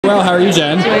well. How are you,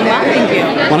 Jen? Doing well, thank you.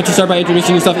 Why don't you start by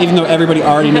introducing yourself, even though everybody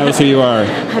already knows who you are?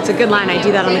 That's a good line. I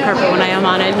do that on the carpet when I am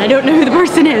on it, and I don't know who the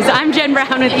person is. I'm Jenn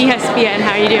Brown with ESPN.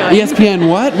 How are you doing? ESPN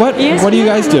what? ESPN, What do you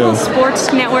guys do?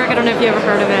 Sports network. I don't know if you ever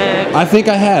heard of it. I think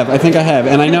I have.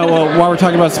 And I know, well, while we're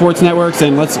talking about sports networks,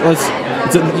 and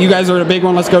you guys are a big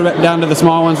one, let's go down to the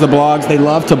small ones, the blogs. They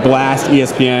love to blast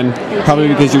ESPN, probably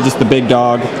because you're just the big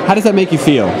dog. How does that make you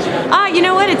feel? You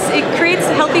know what? It creates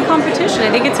a healthy competition. I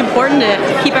think it's important to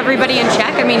keep everybody in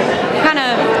check. I mean, kind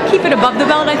of keep it above the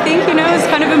belt, I think, is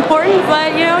kind of important.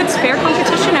 But, it's fair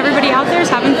competition. Everybody out there is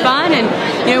having fun.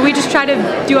 And, we just try to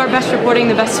do our best reporting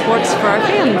the best sports for our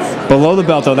fans. Below the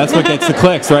belt, though, that's what gets the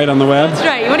clicks, right, on the web? That's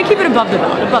right. You want to keep it above the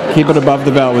belt. Keep it above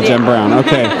the belt with Jenn Brown.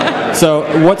 Okay. So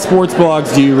what sports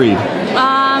blogs do you read?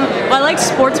 Well, I like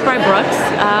Sports by Brooks.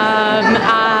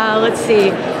 Let's see,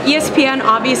 ESPN,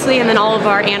 obviously, and then all of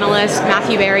our analysts,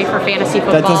 Matthew Berry for fantasy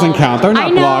football. That doesn't count. They're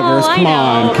not bloggers.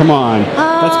 Come on.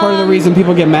 That's part of the reason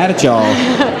people get mad at y'all.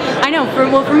 I know.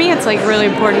 For me, it's really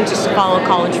important just to follow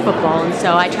college football, and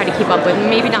so I try to keep up with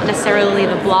maybe not necessarily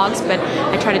the blogs, but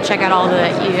I try to check out all the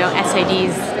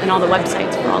SIDs and all the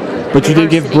websites for all the. But you did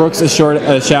give Brooks a shout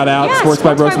out. Yeah, Sports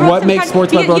by Brooks. What makes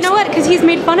Sports by Brooks? You know what? Because he's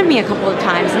made fun of me a couple of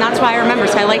times, and that's why I remember.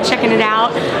 So I like checking it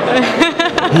out.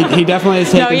 He definitely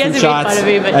has taken some shots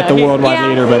at the worldwide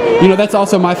leader, but that's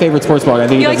also my favorite sports blog. I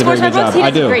think he does a very good job. I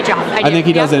do. Great job. I think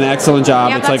he does an excellent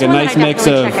job. It's like a nice mix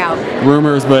of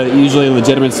rumors, but usually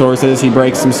legitimate sources. He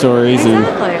breaks some stories, and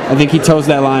I think he toes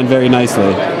that line very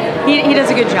nicely. He does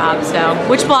a good job. So,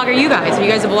 which blog are you guys? Are you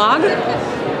guys a blog?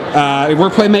 We're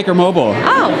Playmaker Mobile.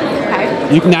 Oh,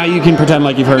 okay. Now you can pretend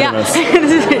like you've heard of us.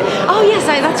 Oh yes,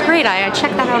 that's great. I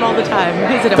check that out all the time.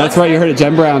 That's right, you heard it.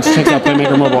 Jenn Brown checks out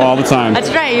Playmaker Mobile all the time. That's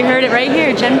right, you heard it right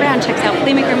here. Jenn Brown checks out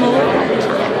Playmaker Mobile all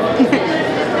the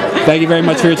time. Thank you very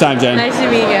much for your time, Jen. Nice to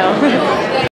meet you.